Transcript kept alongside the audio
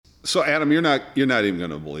So Adam, you're not even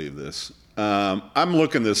going to believe this. I'm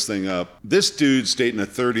looking this thing up. This dude's dating a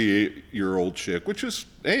 38-year-old chick, which is,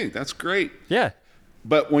 hey, that's great. Yeah.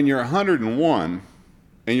 But when you're 101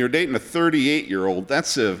 and you're dating a 38-year-old,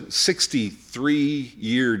 that's a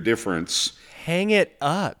 63-year difference. Hang it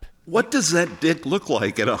up. What does that dick look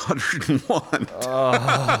like at 101?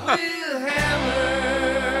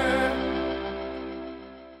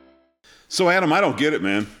 So Adam, I don't get it,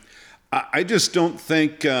 man. I just don't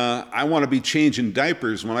think I want to be changing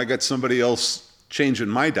diapers when I got somebody else changing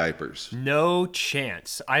my diapers. No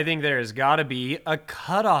chance. I think there's got to be a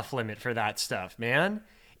cutoff limit for that stuff, man.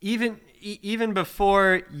 Even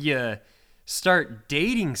before you start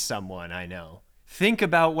dating someone, I know. Think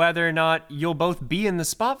about whether or not you'll both be in the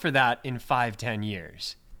spot for that in 5-10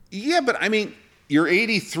 years. Yeah, but I mean, you're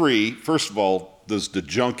 83. First of all, does the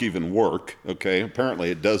junk even work? Okay,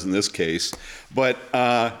 apparently it does in this case. But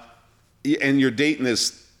and you're dating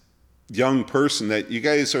this young person that you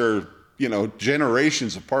guys are,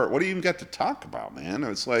 generations apart. What do you even got to talk about, man?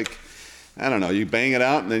 It's like, I don't know, you bang it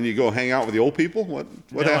out and then you go hang out with the old people? What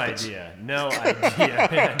happens? No idea,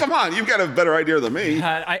 man. Come on, you've got a better idea than me.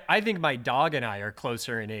 I think my dog and I are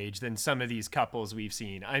closer in age than some of these couples we've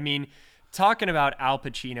seen. I mean, talking about Al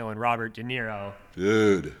Pacino and Robert De Niro.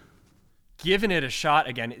 Dude. Giving it a shot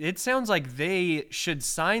again. It sounds like they should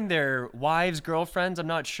sign their wives, girlfriends. I'm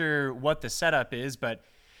not sure what the setup is, but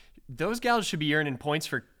those gals should be earning points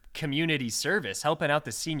for community service, helping out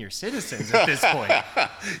the senior citizens at this point.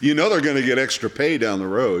 They're going to get extra pay down the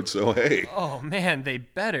road, so hey. Oh, man, they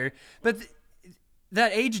better. But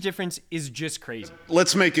that age difference is just crazy.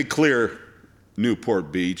 Let's make it clear,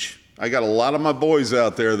 Newport Beach. I got a lot of my boys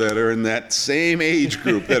out there that are in that same age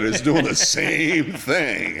group that is doing the same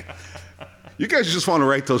thing. You guys just want to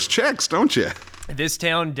write those checks, don't you? This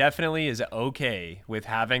town definitely is okay with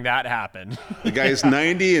having that happen. The guy's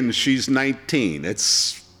 90 and she's 19.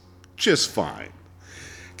 It's just fine.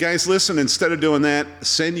 Guys, listen, instead of doing that,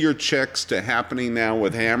 send your checks to Happening Now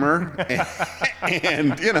with Hammer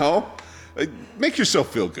and make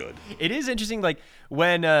yourself feel good. It is interesting, like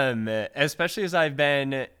when, especially as I've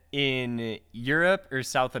been in Europe or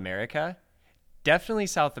South America, definitely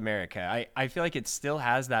South America. I feel like it still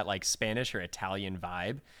has that like Spanish or Italian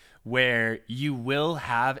vibe where you will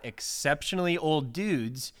have exceptionally old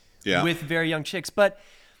dudes with very young chicks. But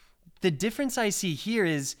the difference I see here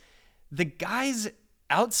is the guys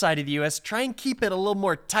outside of the U.S. try and keep it a little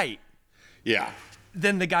more tight. Yeah.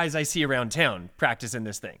 Than the guys I see around town practicing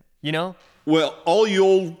this thing, Well, all you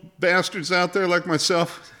old bastards out there like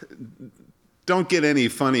myself, don't get any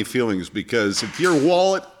funny feelings because if your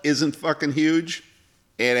wallet isn't fucking huge,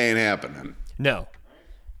 it ain't happening. No.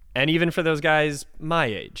 And even for those guys my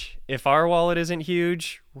age, if our wallet isn't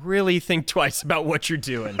huge, really think twice about what you're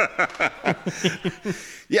doing.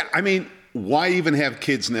 Yeah, I mean, why even have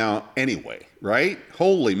kids now anyway, right?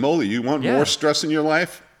 Holy moly, you want more stress in your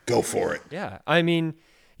life? Go for it. Yeah, I mean,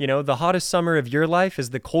 the hottest summer of your life is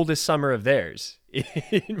the coldest summer of theirs.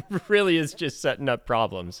 It really is just setting up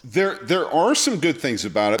problems. There are some good things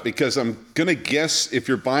about it because I'm going to guess if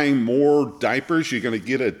you're buying more diapers, you're going to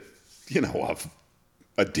get a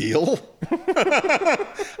deal.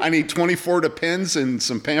 I need 24 Depends and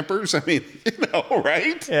some Pampers. I mean,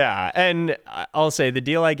 right? Yeah, and I'll say the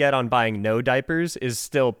deal I get on buying no diapers is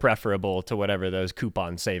still preferable to whatever those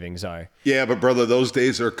coupon savings are. Yeah, but brother, those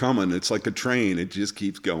days are coming. It's like a train. It just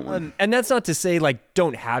keeps going. And that's not to say, like,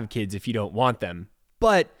 don't have kids if you don't want them.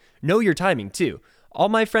 But know your timing, too. All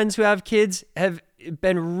my friends who have kids have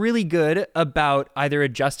been really good about either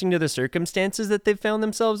adjusting to the circumstances that they've found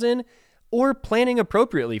themselves in or planning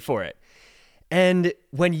appropriately for it. And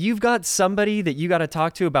when you've got somebody that you got to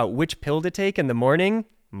talk to about which pill to take in the morning,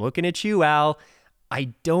 I'm looking at you, Al.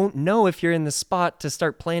 I don't know if you're in the spot to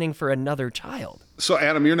start planning for another child. So,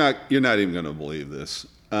 Adam, you're not even going to believe this.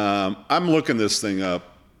 I'm looking this thing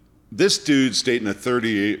up. This dude's dating a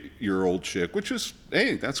 38-year-old chick, which is,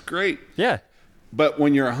 hey, that's great. Yeah. But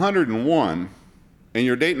when you're 101 and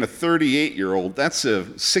you're dating a 38-year-old, that's a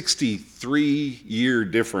 63-year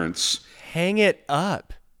difference. Hang it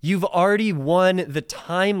up. You've already won the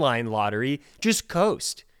timeline lottery. Just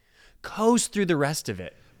coast. Coast through the rest of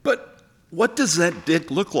it. But what does that dick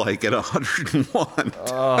look like at 101?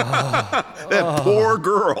 That poor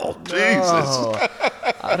girl. Jesus.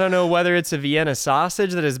 I don't know whether it's a Vienna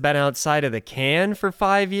sausage that has been outside of the can for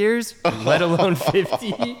 5 years, let alone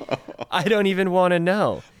 50. I don't even want to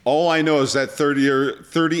know. All I know is that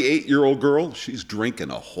 38-year-old girl, she's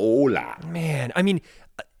drinking a whole lot. Man, I mean,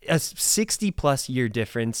 a 60-plus year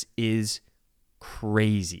difference is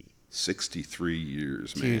crazy. 63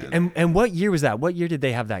 years, man. Dude, and what year was that? What year did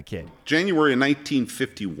they have that kid? January of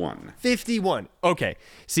 1951. 51. Okay.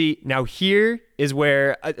 See, now here is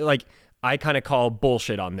where I kind of call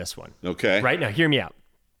bullshit on this one. Okay. Right? Now hear me out.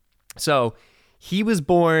 So, he was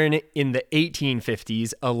born in the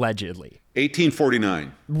 1850s, allegedly.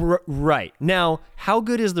 1849. Right. Now, how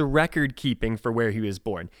good is the record keeping for where he was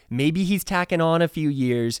born? Maybe he's tacking on a few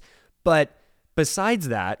years, but besides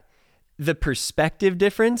that, the perspective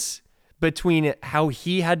difference between how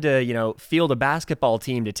he had to, field a basketball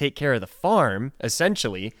team to take care of the farm,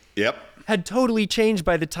 essentially, Yep. had totally changed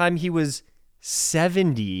by the time he was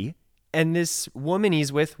 70 and this woman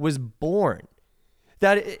he's with was born.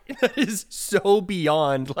 That is so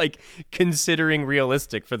beyond considering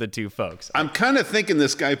realistic for the two folks. I'm kind of thinking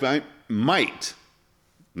this guy might,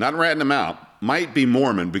 not ratting him out, might be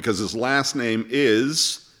Mormon because his last name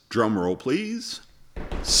is, drum roll please,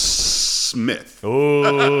 Smith.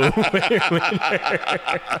 Oh,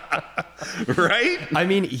 right? I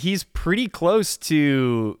mean, he's pretty close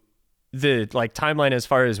to the timeline as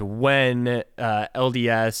far as when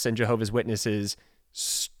LDS and Jehovah's Witnesses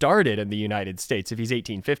started in the United States, if he's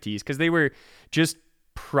 1850s, because they were just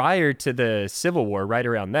prior to the Civil War, right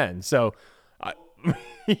around then. So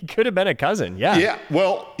he could have been a cousin. Yeah. Yeah.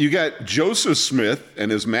 Well, you got Joseph Smith and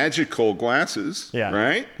his magical glasses. Yeah.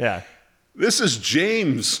 Right? Yeah. This is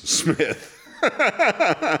James Smith.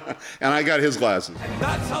 And I got his glasses. And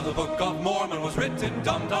that's how the Book of Mormon was written.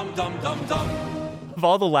 Dum, dum, dum, dum, dum. Of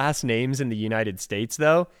all the last names in the United States,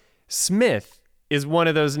 though, Smith is one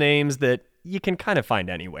of those names that you can kind of find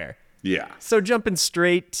anywhere. Yeah. So jumping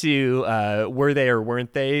straight to were they or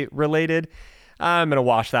weren't they related, I'm going to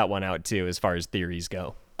wash that one out too as far as theories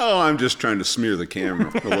go. Oh, I'm just trying to smear the camera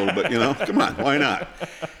a little bit, Come on, why not?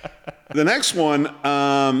 The next one,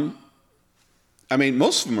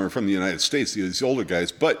 most of them are from the United States, these older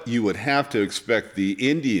guys, but you would have to expect the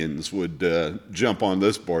Indians would jump on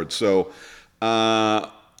this board. So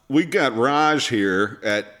we got Raj here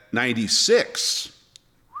at 96.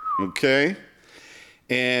 Okay.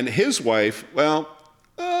 And his wife, well,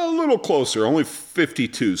 a little closer, only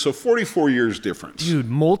 52. So 44 years difference. Dude,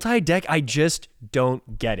 multi-deck, I just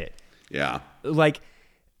don't get it. Yeah.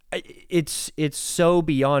 It's so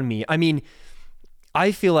beyond me. I mean,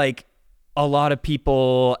 I feel like a lot of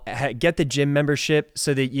people get the gym membership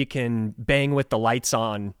so that you can bang with the lights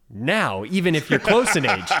on now, even if you're close in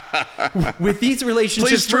age. With these relationships,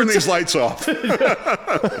 please turn these lights off.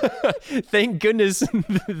 Thank goodness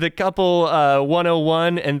the couple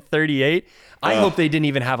 101 and 38. I hope they didn't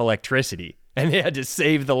even have electricity and they had to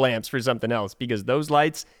save the lamps for something else because those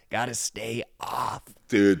lights got to stay off.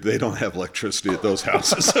 Dude, they don't have electricity at those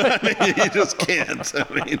houses. You just can't.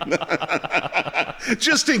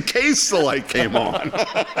 Just in case the light came on.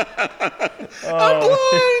 I'm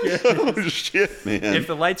blind. Oh, shit, man. If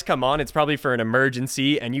the lights come on, it's probably for an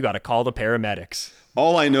emergency and you got to call the paramedics.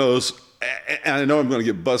 All I know is, and I know I'm going to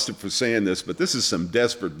get busted for saying this, but this is some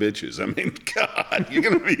desperate bitches. God, you're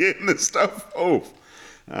going to be hitting this stuff? Oh,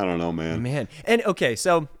 I don't know, man. Man. And okay,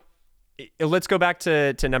 so let's go back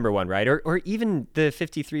to number one, right? Or even the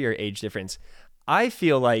 53-year age difference. I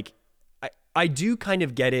feel like I do kind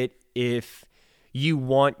of get it if you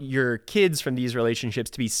want your kids from these relationships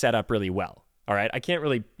to be set up really well. All right.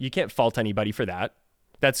 You can't fault anybody for that.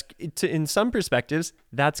 In some perspectives,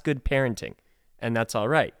 that's good parenting and that's all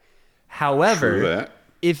right. However,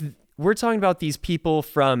 if we're talking about these people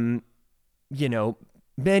from,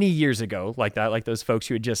 many years ago, like those folks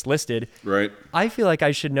you had just listed, right? I feel like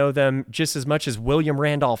I should know them just as much as William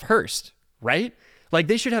Randolph Hearst, right? Like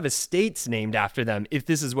they should have estates named after them if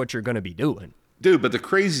this is what you're going to be doing. Dude, but the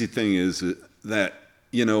crazy thing is that,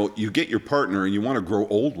 you get your partner and you want to grow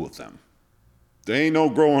old with them. They ain't no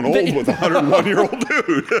growing old with a 101-year-old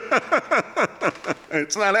dude.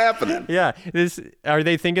 It's not happening. Yeah. Are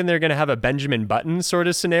they thinking they're going to have a Benjamin Button sort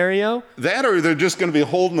of scenario? That or they're just going to be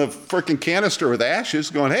holding a freaking canister with ashes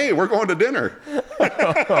going, hey, we're going to dinner.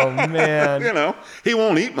 Oh, man. He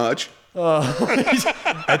won't eat much. Oh,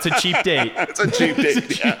 that's a cheap date. It's a cheap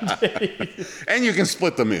date. And you can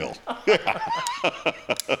split the meal.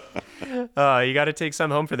 You got to take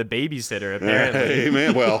some home for the babysitter, apparently. Hey,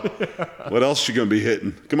 man. Well, what else you going to be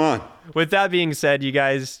hitting? Come on. With that being said, you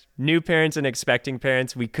guys, new parents and expecting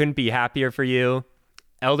parents, we couldn't be happier for you.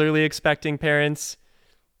 Elderly expecting parents,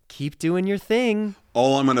 keep doing your thing.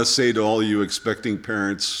 All I'm going to say to all you expecting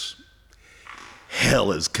parents,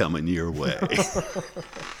 hell is coming your way.